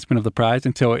the announcement of the prize.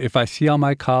 And so if I see all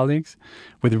my colleagues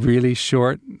with really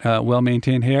short,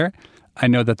 well-maintained hair, I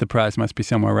know that the prize must be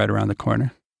somewhere right around the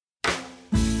corner.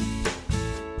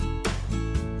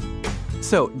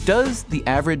 So, does the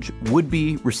average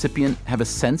would-be recipient have a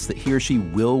sense that he or she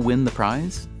will win the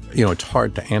prize? You know, it's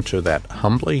hard to answer that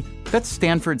humbly. That's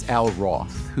Stanford's Al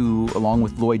Roth, who, along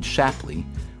with Lloyd Shapley,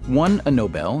 won a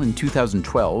Nobel in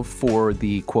 2012 for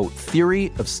the, quote,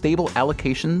 theory of stable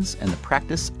allocations and the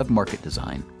practice of market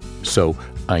design. So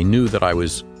I knew that I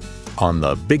was on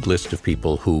the big list of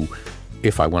people who,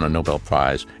 if I won a Nobel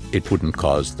Prize, it wouldn't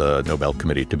cause the Nobel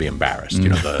Committee to be embarrassed. You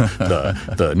know,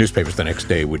 the newspapers the next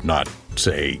day would not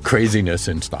say craziness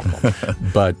in Stockholm.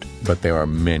 But there are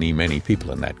many, many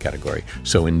people in that category.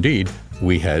 So indeed,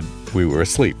 we were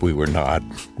asleep. We were not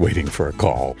waiting for a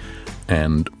call.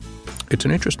 And it's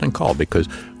an interesting call because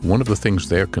one of the things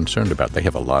they're concerned about, they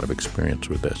have a lot of experience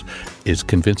with this, is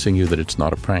convincing you that it's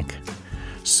not a prank.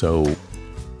 So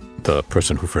the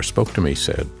person who first spoke to me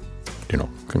said, you know,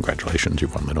 congratulations,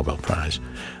 you've won the Nobel Prize.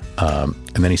 And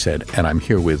then he said, and I'm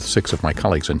here with 6 of my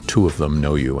colleagues, and 2 of them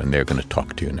know you, and they're going to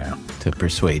talk to you now. To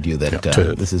persuade you that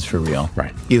this is for real.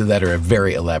 Right. Either that or a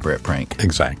very elaborate prank.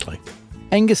 Exactly.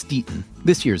 Angus Deaton,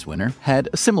 this year's winner, had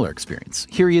a similar experience.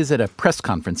 Here he is at a press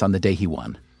conference on the day he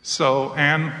won. So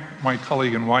Anne, my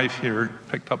colleague and wife here,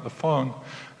 picked up the phone,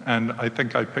 and I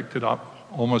think I picked it up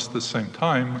almost the same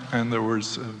time, and there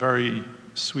was a very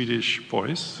Swedish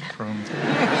voice from,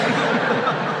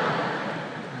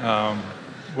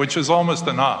 which is almost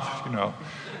enough, you know,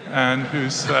 and who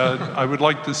said, I would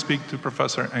like to speak to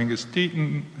Professor Angus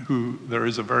Deaton, who there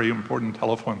is a very important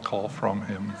telephone call for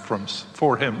him from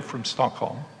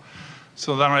Stockholm.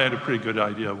 So then I had a pretty good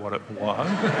idea what it was.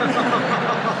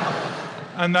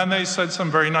 And then they said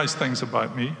some very nice things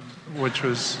about me, which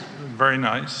was very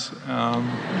nice.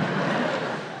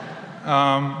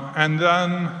 And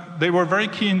then they were very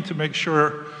keen to make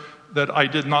sure that I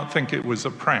did not think it was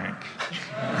a prank.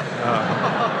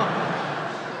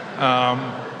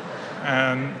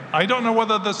 And I don't know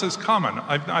whether this is common.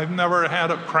 I've never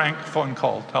had a prank phone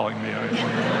call telling me anything.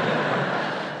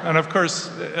 And of course,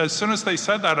 as soon as they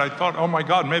said that, I thought, oh my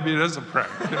God, maybe it is a prank.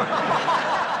 You know?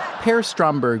 Per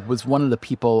Stromberg was one of the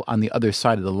people on the other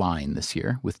side of the line this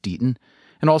year with Deaton,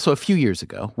 and also a few years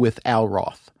ago with Al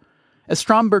Roth. As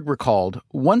Stromberg recalled,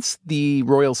 once the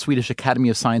Royal Swedish Academy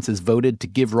of Sciences voted to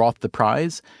give Roth the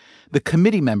prize, the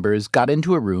committee members got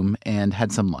into a room and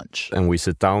had some lunch. And we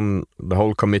sit down, the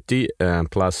whole committee,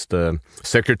 plus the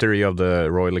secretary of the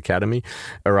Royal Academy,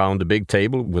 around a big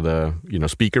table with a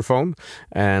speakerphone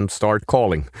and start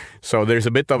calling. So there's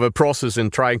a bit of a process in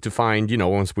trying to find,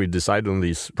 once we decide on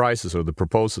these prizes, or the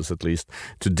proposals at least,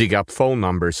 to dig up phone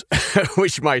numbers,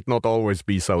 which might not always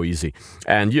be so easy.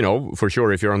 And, for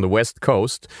sure, if you're on the West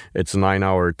Coast, it's a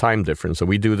 9-hour time difference. So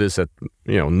we do this at,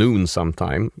 noon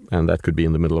sometime, and that could be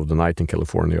in the middle of the night in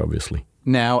California, obviously.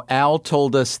 Now, Al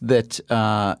told us that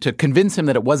to convince him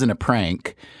that it wasn't a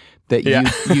prank, that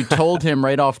you told him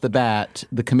right off the bat,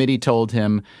 the committee told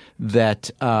him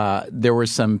that there were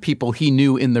some people he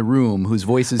knew in the room whose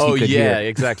voices he could hear. Oh,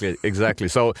 yeah, exactly.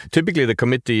 So typically the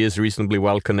committee is reasonably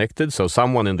well connected, so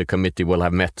someone in the committee will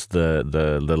have met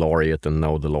the laureate and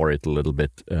know the laureate a little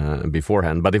bit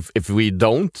beforehand. But if we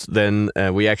don't, then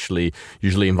we actually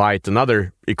usually invite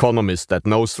another economist that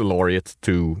knows the laureate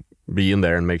to be in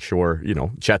there and make sure,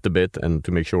 chat a bit and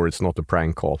to make sure it's not a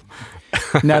prank call.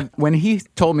 Now, when he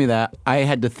told me that, I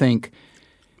had to think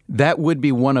that would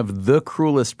be one of the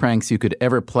cruelest pranks you could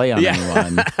ever play on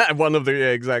anyone. One of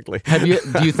the, exactly. Do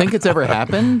you think it's ever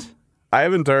happened? I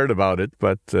haven't heard about it,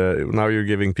 but now you're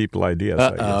giving people ideas.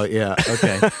 Oh, yeah,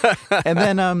 okay. And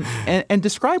then, and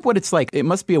describe what it's like. It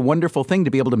must be a wonderful thing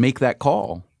to be able to make that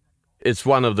call. It's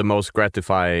one of the most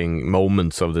gratifying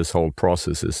moments of this whole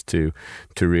process is to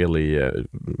really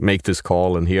make this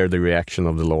call and hear the reaction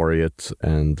of the laureate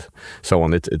and so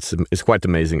on. It's quite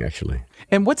amazing, actually.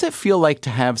 And what's it feel like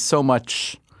to have so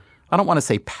much I don't want to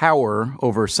say power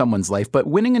over someone's life, but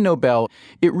winning a Nobel,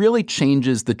 it really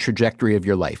changes the trajectory of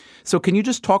your life. So can you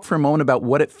just talk for a moment about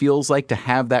what it feels like to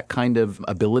have that kind of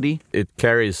ability? It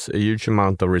carries a huge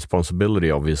amount of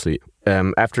responsibility, obviously.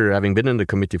 After having been in the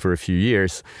committee for a few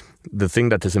years, the thing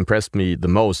that has impressed me the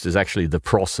most is actually the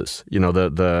process. You know,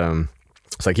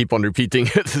 so I keep on repeating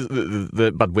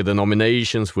it, but with the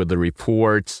nominations, with the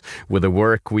reports, with the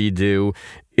work we do,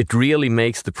 it really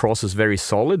makes the process very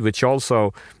solid, which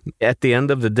also, at the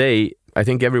end of the day, I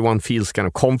think everyone feels kind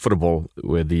of comfortable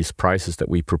with these prizes that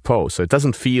we propose. So it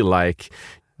doesn't feel like,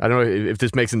 I don't know if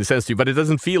this makes any sense to you, but it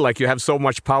doesn't feel like you have so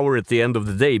much power at the end of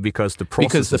the day because the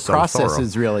process is so thorough. Process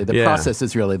is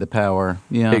really the power.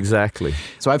 Yeah, exactly.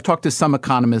 So I've talked to some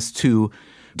economists who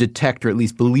detect, or at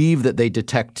least believe that they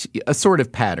detect, a sort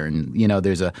of pattern. You know,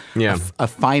 there's a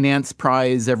finance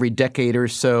prize every decade or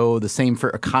so. The same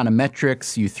for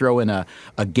econometrics. You throw in a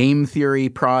game theory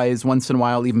prize once in a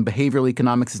while. Even behavioral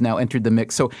economics has now entered the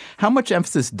mix. So how much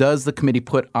emphasis does the committee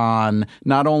put on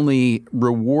not only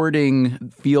rewarding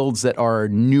fields that are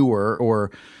newer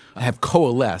or have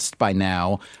coalesced by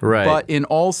now, right, but in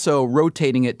also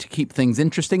rotating it to keep things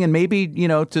interesting and maybe,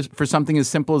 for something as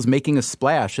simple as making a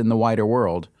splash in the wider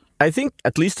world? I think,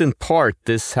 at least in part,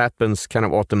 this happens kind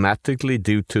of automatically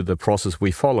due to the process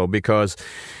we follow because,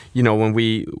 when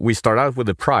we start out with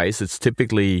a prize, it's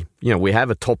typically, we have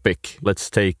a topic. Let's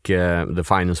take the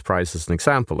finance prize as an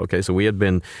example. Okay, so we had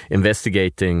been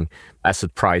investigating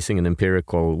asset pricing and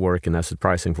empirical work in asset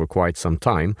pricing for quite some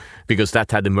time because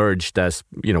that had emerged as,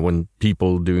 when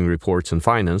people doing reports in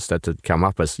finance, that had come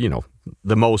up as,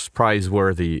 the most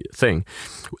prize-worthy thing.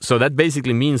 So that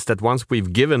basically means that once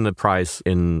we've given the prize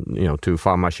to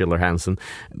Fama, Schiller, Hansen,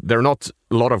 there are not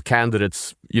a lot of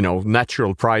candidates,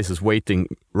 natural prizes waiting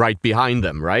right behind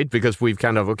them, right? Because we've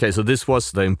kind of, so this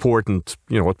was the important,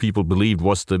 what people believed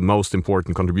was the most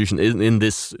important contribution in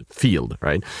this field,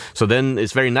 right? So then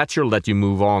it's very natural that you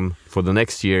move on for the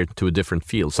next year to a different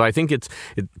field. So I think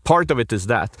part of it is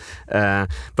that.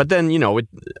 But then,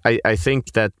 I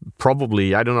think that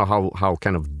probably, I don't know how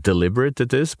kind of deliberate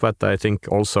it is, but I think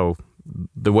also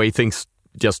the way things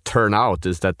just turn out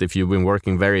is that if you've been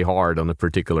working very hard on a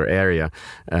particular area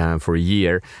for a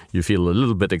year, you feel a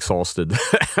little bit exhausted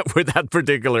with that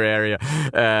particular area,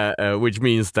 which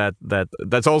means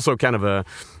that's also kind of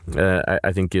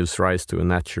I think gives rise to a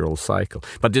natural cycle.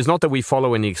 But it's not that we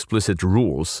follow any explicit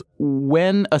rules.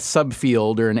 When a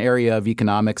subfield or an area of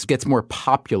economics gets more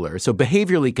popular, so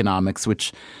behavioral economics,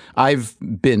 which I've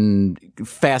been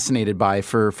fascinated by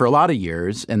for a lot of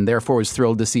years, and therefore was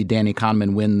thrilled to see Danny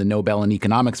Kahneman win the Nobel in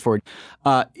economics for it,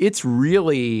 it's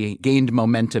really gained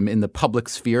momentum in the public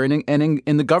sphere and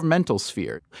in the governmental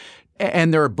sphere.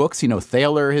 And there are books,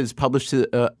 Thaler has published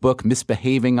a book,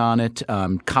 Misbehaving, on it.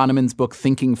 Kahneman's book,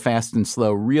 Thinking Fast and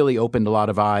Slow, really opened a lot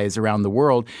of eyes around the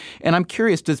world. And I'm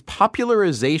curious, does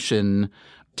popularization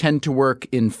tend to work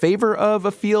in favor of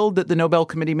a field that the Nobel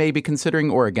Committee may be considering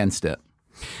or against it?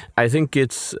 I think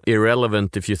it's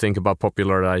irrelevant if you think about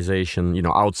popularization,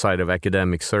 outside of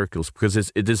academic circles, because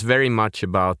it is very much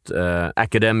about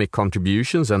academic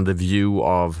contributions and the view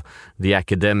of the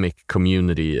academic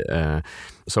community.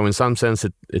 So in some sense,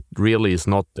 it really is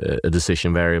not a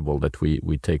decision variable that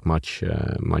we take much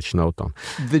note on.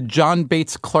 The John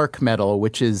Bates Clark Medal,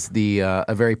 which is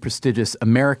a very prestigious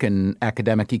American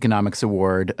academic economics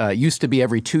award, used to be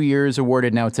every 2 years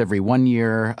awarded. Now it's every 1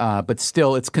 year, but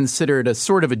still it's considered a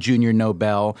sort of a junior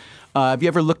Nobel. Have you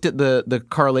ever looked at the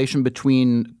correlation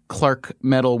between Clark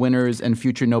Medal winners and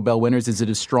future Nobel winners? Is it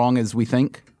as strong as we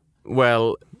think?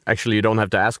 Well, actually, you don't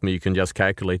have to ask me. You can just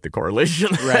calculate the correlation.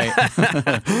 Right.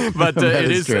 But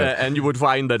it is and you would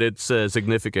find that it's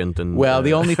significant. And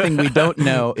the only thing we don't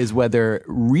know is whether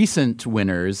recent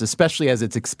winners, especially as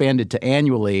it's expanded to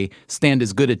annually, stand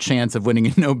as good a chance of winning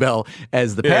a Nobel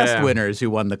as the past winners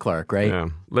who won the Clark, right? Yeah.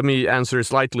 Let me answer a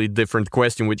slightly different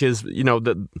question, which is,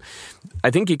 I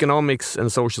think economics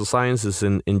and social sciences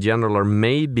in general are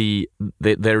maybe,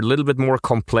 they're a little bit more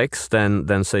complex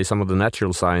than say, some of the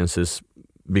natural sciences,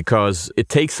 because it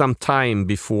takes some time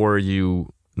before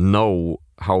you know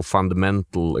how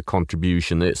fundamental a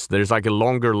contribution is. There's like a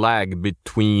longer lag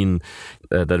between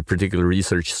that a particular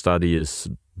research study is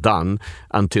done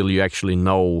until you actually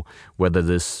know whether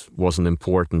this was an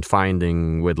important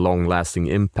finding with long-lasting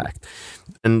impact.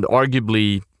 And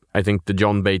arguably, I think the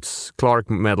John Bates Clark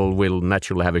Medal will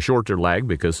naturally have a shorter lag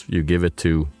because you give it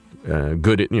to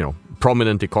good,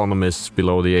 prominent economists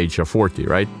below the age of 40,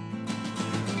 right?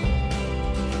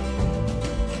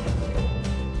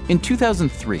 In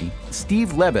 2003,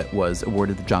 Steve Levitt was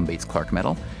awarded the John Bates Clark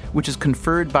Medal, which is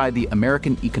conferred by the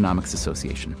American Economics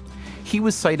Association. He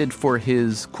was cited for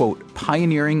his, quote,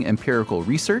 pioneering empirical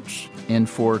research and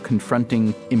for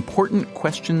confronting important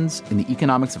questions in the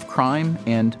economics of crime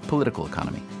and political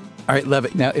economy. All right,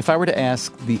 Levitt, now if I were to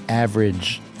ask the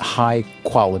average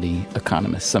high-quality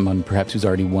economist, someone perhaps who's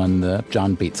already won the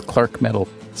John Bates Clark Medal,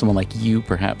 someone like you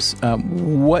perhaps,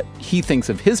 what he thinks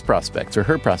of his prospects or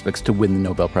her prospects to win the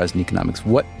Nobel Prize in economics,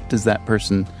 what does that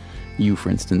person, you for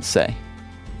instance, say?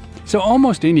 So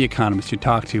almost any economist you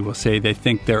talk to will say they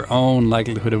think their own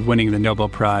likelihood of winning the Nobel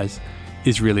Prize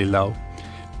is really low.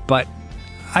 But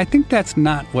I think that's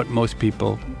not what most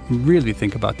people really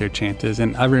think about their chances.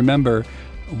 And I remember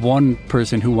one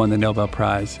person who won the Nobel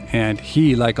Prize, and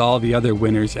he, like all the other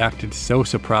winners, acted so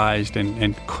surprised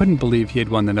and couldn't believe he had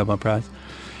won the Nobel Prize.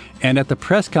 And at the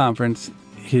press conference,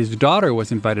 his daughter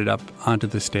was invited up onto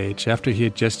the stage after he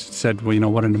had just said, well,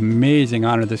 what an amazing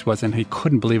honor this was, and he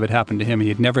couldn't believe it happened to him. He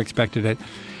had never expected it.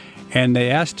 And they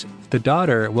asked the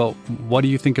daughter, well, what do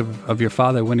you think of your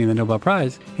father winning the Nobel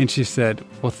Prize? And she said,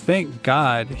 well, thank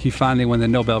God he finally won the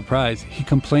Nobel Prize. He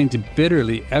complains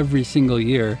bitterly every single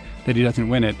year that he doesn't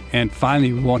win it, and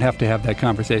finally we won't have to have that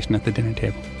conversation at the dinner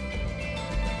table.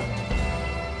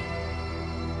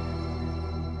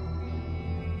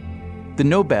 The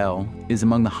Nobel is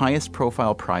among the highest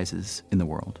profile prizes in the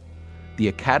world. The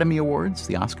Academy Awards,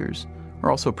 the Oscars, are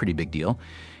also a pretty big deal.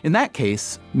 In that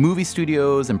case, movie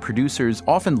studios and producers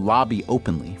often lobby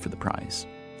openly for the prize.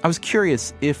 I was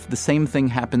curious if the same thing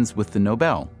happens with the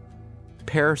Nobel.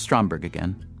 Per Stromberg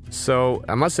again. So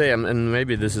I must say, and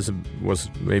maybe this was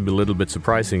maybe a little bit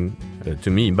surprising to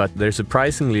me, but there's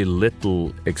surprisingly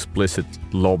little explicit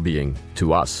lobbying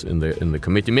to us in the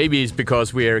committee. Maybe it's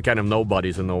because we are kind of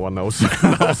nobodies and no one knows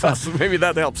us. Maybe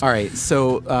that helps. All right.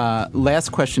 So last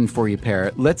question for you,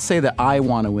 Per. Let's say that I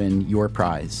want to win your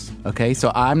prize. Okay.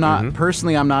 So I'm not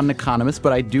personally, I'm not an economist,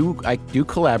 but I do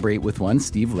collaborate with one,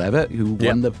 Steve Levitt, who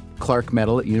won the Clark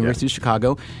Medal at University of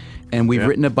Chicago. And we've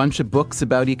written a bunch of books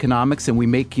about economics, and we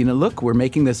make, we're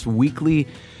making this weekly,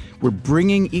 we're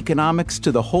bringing economics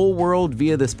to the whole world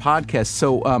via this podcast.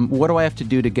 So what do I have to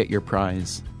do to get your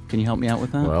prize? Can you help me out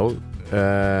with that? Well,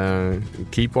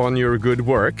 keep on your good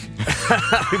work,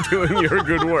 doing your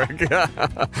good work.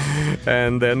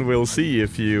 And then we'll see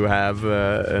if you have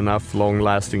enough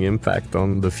long-lasting impact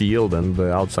on the field and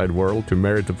the outside world to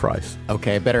merit the prize.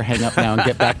 Okay, I better hang up now and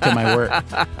get back to my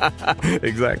work.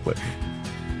 Exactly.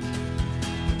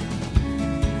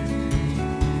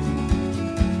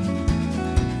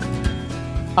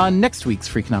 On next week's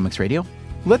Freakonomics Radio,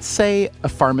 let's say a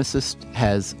pharmacist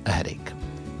has a headache.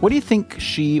 What do you think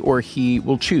she or he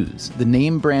will choose? The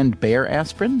name brand Bayer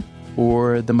aspirin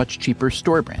or the much cheaper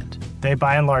store brand? They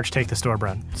by and large take the store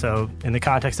brand. So in the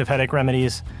context of headache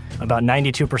remedies, about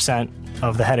 92%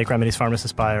 of the headache remedies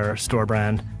pharmacists buy are store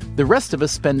brand. The rest of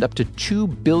us spend up to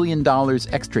 $2 billion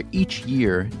extra each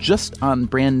year just on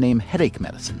brand name headache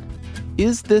medicine.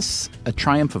 Is this a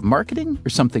triumph of marketing or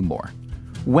something more?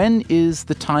 When is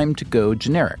the time to go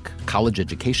generic? College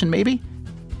education, maybe?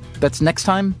 That's next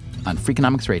time on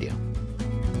Freakonomics Radio.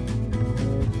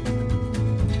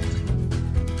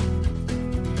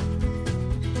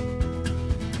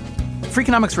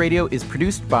 Freakonomics Radio is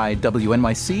produced by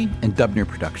WNYC and Dubner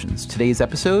Productions. Today's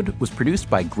episode was produced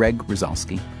by Greg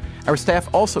Rosalsky. Our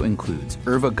staff also includes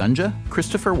Irva Gunja,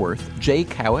 Christopher Worth, Jay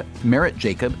Cowett, Merritt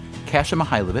Jacob, Kasia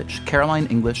Mihailovich, Caroline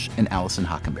English, and Allison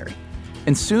Hockenberry.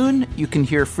 And soon, you can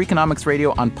hear Freakonomics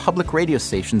Radio on public radio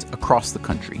stations across the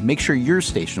country. Make sure your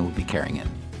station will be carrying it.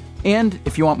 And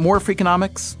if you want more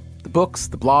Freakonomics, the books,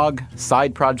 the blog,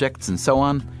 side projects, and so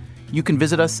on, you can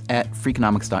visit us at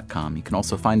Freakonomics.com. You can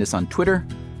also find us on Twitter,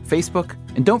 Facebook,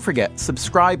 and don't forget,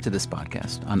 subscribe to this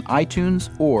podcast on iTunes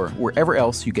or wherever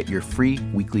else you get your free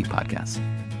weekly podcasts.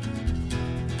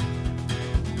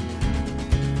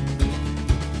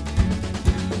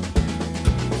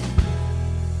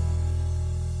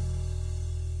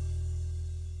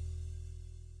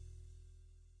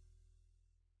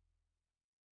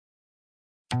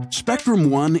 Spectrum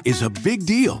One is a big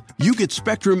deal. You get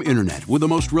Spectrum Internet with the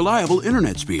most reliable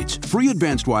internet speeds, free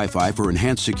advanced Wi-Fi for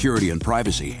enhanced security and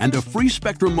privacy, and a free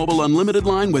Spectrum Mobile Unlimited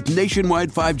line with nationwide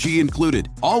 5G included,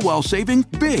 all while saving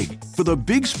big. For the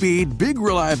big speed, big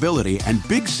reliability, and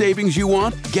big savings you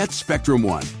want, get Spectrum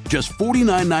One. Just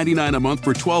 $49.99 a month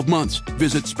for 12 months.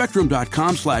 Visit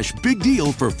spectrum.com/big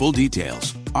deal for full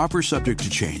details. Offer subject to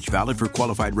change. Valid for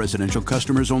qualified residential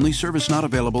customers only. Service not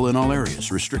available in all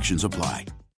areas. Restrictions apply.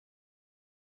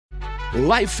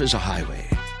 Life is a highway,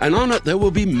 and on it there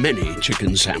will be many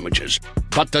chicken sandwiches.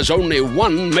 But there's only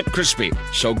one McCrispy.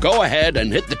 So go ahead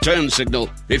and hit the turn signal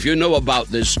if you know about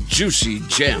this juicy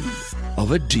gem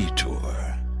of a detour.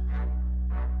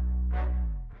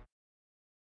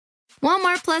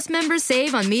 Walmart Plus members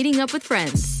save on meeting up with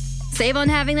friends. Save on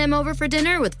having them over for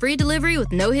dinner with free delivery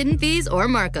with no hidden fees or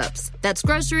markups. That's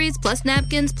groceries, plus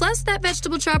napkins, plus that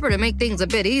vegetable chopper to make things a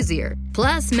bit easier.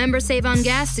 Plus, members save on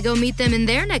gas to go meet them in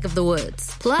their neck of the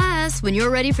woods. Plus, when you're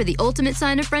ready for the ultimate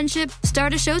sign of friendship,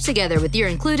 start a show together with your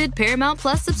included Paramount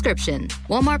Plus subscription.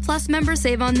 Walmart Plus members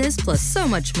save on this plus so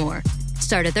much more.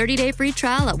 Start a 30-day free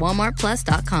trial at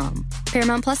walmartplus.com.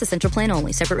 Paramount Plus Essential Plan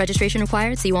only. Separate registration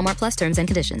required. See Walmart Plus terms and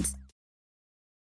conditions.